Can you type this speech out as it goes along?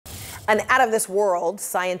An out-of-this-world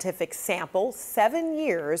scientific sample, 7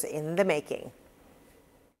 years in the making.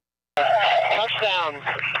 Touchdown.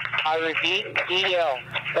 I repeat, EL.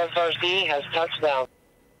 FRC has touchdown.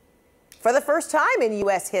 For the first time in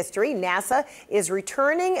U.S. history, NASA is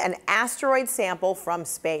returning an asteroid sample from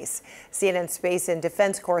space. CNN Space and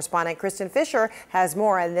Defense correspondent Kristen Fisher has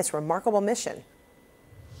more on this remarkable mission.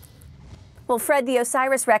 Well, Fred, the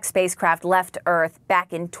OSIRIS-REx spacecraft left Earth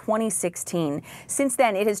back in 2016. Since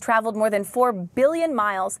then, it has traveled more than 4 billion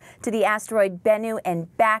miles to the asteroid Bennu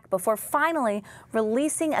and back before finally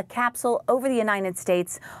releasing a capsule over the United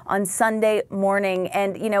States on Sunday morning.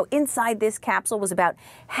 And, you know, inside this capsule was about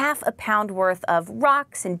half a pound worth of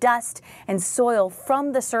rocks and dust and soil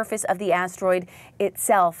from the surface of the asteroid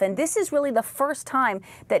itself. And this is really the first time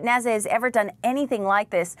that NASA has ever done anything like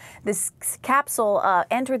this. This capsule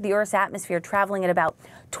entered the Earth's atmosphere traveling at about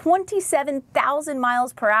 27,000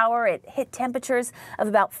 miles per hour. It hit temperatures of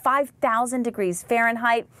about 5,000 degrees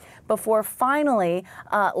Fahrenheit before finally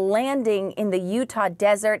landing in the Utah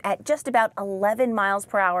desert at just about 11 miles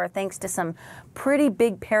per hour, thanks to some pretty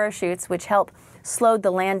big parachutes which help slowed the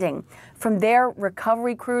landing. From there,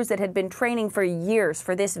 recovery crews that had been training for years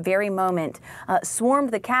for this very moment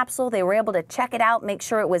swarmed the capsule. They were able to check it out, make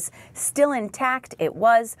sure it was still intact. It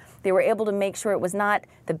was. They were able to make sure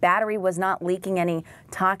the battery was not leaking any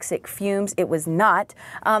toxic fumes. It was not.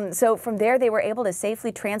 So from there, they were able to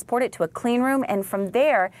safely transport it to a clean room. And from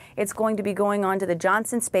there, it's going to be going on to the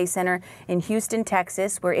Johnson Space Center in Houston,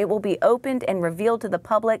 Texas, where it will be opened and revealed to the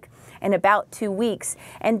public in about 2 weeks.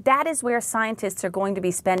 And that is where scientists are going to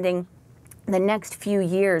be spending the next few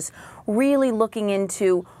years, really looking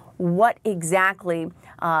into what exactly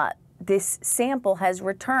this sample has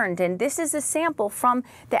returned. And this is a sample from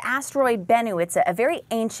the asteroid Bennu. It's a very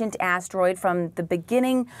ancient asteroid from the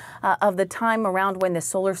beginning of the time around when the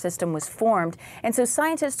solar system was formed. And so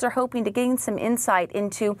scientists are hoping to gain some insight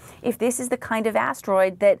into if this is the kind of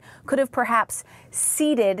asteroid that could have perhaps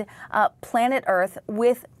seeded planet Earth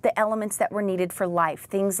with the elements that were needed for life,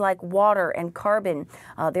 things like water and carbon.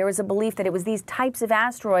 There was a belief that it was these types of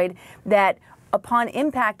asteroid that upon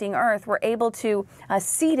impacting Earth, were able to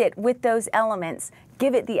seed it with those elements,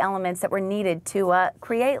 give it the elements that were needed to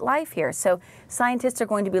create life here. So scientists are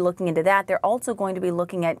going to be looking into that. They're also going to be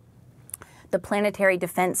looking at the planetary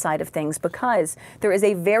defense side of things, because there is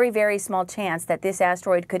a very, very small chance that this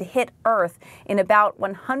asteroid could hit Earth in about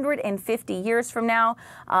 150 years from now.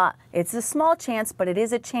 It's a small chance, but it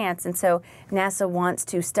is a chance. And so NASA wants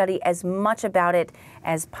to study as much about it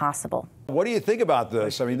as possible. What do you think about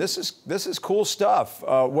this? I mean, this is cool stuff.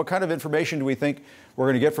 What kind of information do we think we're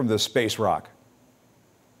going to get from this space rock?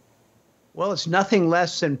 Well, it's nothing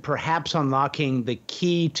less than perhaps unlocking the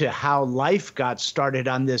key to how life got started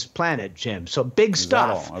on this planet, Jim. So big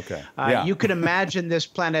stuff. Okay. You could imagine this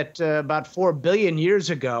planet about 4 billion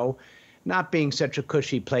years ago not being such a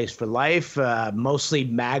cushy place for life, mostly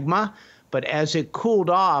magma. But as it cooled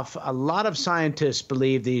off, a lot of scientists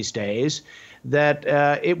believe these days that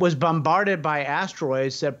it was bombarded by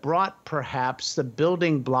asteroids that brought perhaps the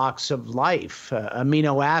building blocks of life,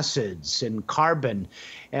 amino acids and carbon,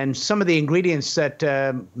 and some of the ingredients that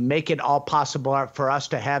make it all possible for us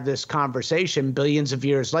to have this conversation billions of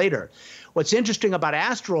years later. What's interesting about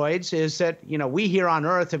asteroids is that, you know, we here on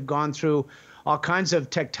Earth have gone through all kinds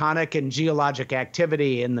of tectonic and geologic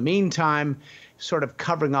activity in the meantime, sort of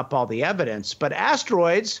covering up all the evidence. But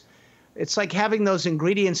asteroids, it's like having those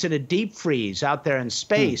ingredients in a deep freeze out there in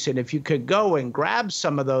space. And if you could go and grab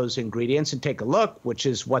some of those ingredients and take a look, which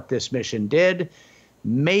is what this mission did,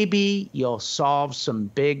 maybe you'll solve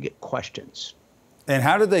some big questions. And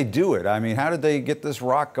how did they do it? I mean, how did they get this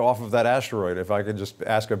rock off of that asteroid? If I could just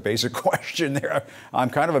ask a basic question there. I'm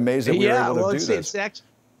kind of amazed that we were able to do this.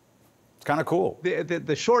 It's kind of cool.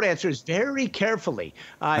 The short answer is very carefully.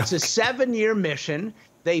 It's a 7-year mission.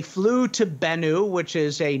 They flew to Bennu, which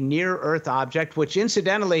is a near-Earth object, which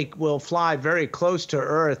incidentally will fly very close to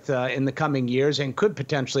Earth in the coming years and could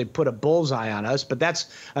potentially put a bullseye on us, but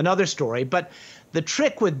that's another story. But the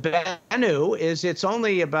trick with Bennu is it's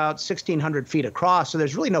only about 1,600 feet across, so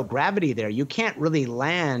there's really no gravity there. You can't really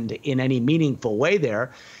land in any meaningful way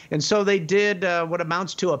there. And so they did what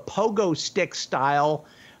amounts to a pogo stick style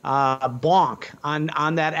bonk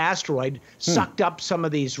on that asteroid, sucked up some of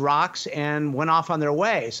these rocks and went off on their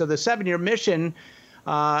way. So the 7-year mission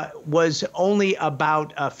was only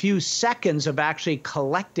about a few seconds of actually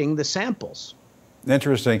collecting the samples.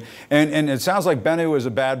 Interesting. And it sounds like Bennu is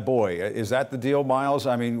a bad boy. Is that the deal, Miles?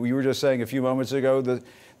 I mean, you were just saying a few moments ago that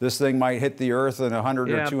this thing might hit the Earth in 100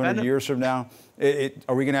 or 200 years from now.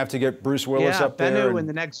 Are we going to have to get Bruce Willis up there in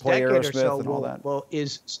the next play decade Aerosmith or so and all that?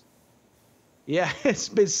 Yeah, it's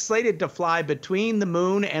been slated to fly between the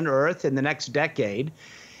moon and Earth in the next decade.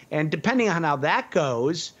 And depending on how that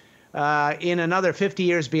goes, in another 50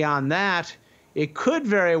 years beyond that, it could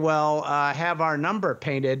very well have our number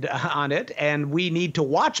painted on it, and we need to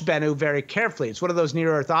watch Bennu very carefully. It's one of those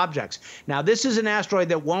near-Earth objects. Now, this is an asteroid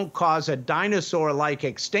that won't cause a dinosaur-like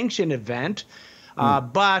extinction event,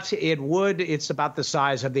 but it's about the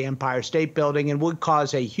size of the Empire State Building and would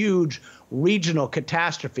cause a huge regional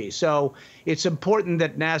catastrophe. So it's important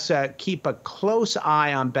that NASA keep a close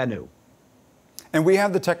eye on Bennu. And we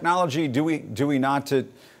have the technology, do we not, to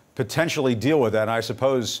potentially deal with that? And I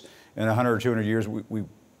suppose in 100 or 200 years, we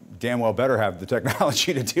damn well better have the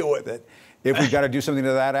technology to deal with it if we've got to do something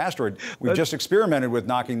to that asteroid. We've just experimented with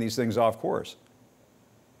knocking these things off course.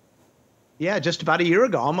 Yeah, just about a year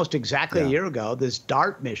ago, almost exactly a year ago, this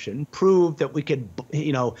DART mission proved that we could,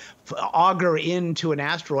 auger into an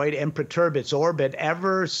asteroid and perturb its orbit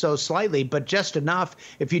ever so slightly, but just enough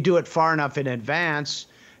if you do it far enough in advance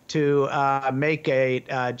to make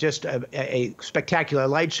just a spectacular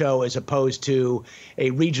light show as opposed to a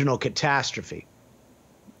regional catastrophe.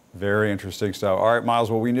 Very interesting stuff. All right, Miles,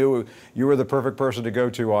 well, we knew you were the perfect person to go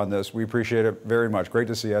to on this. We appreciate it very much. Great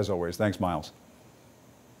to see you as always. Thanks, Miles.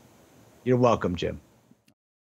 You're welcome, Jim.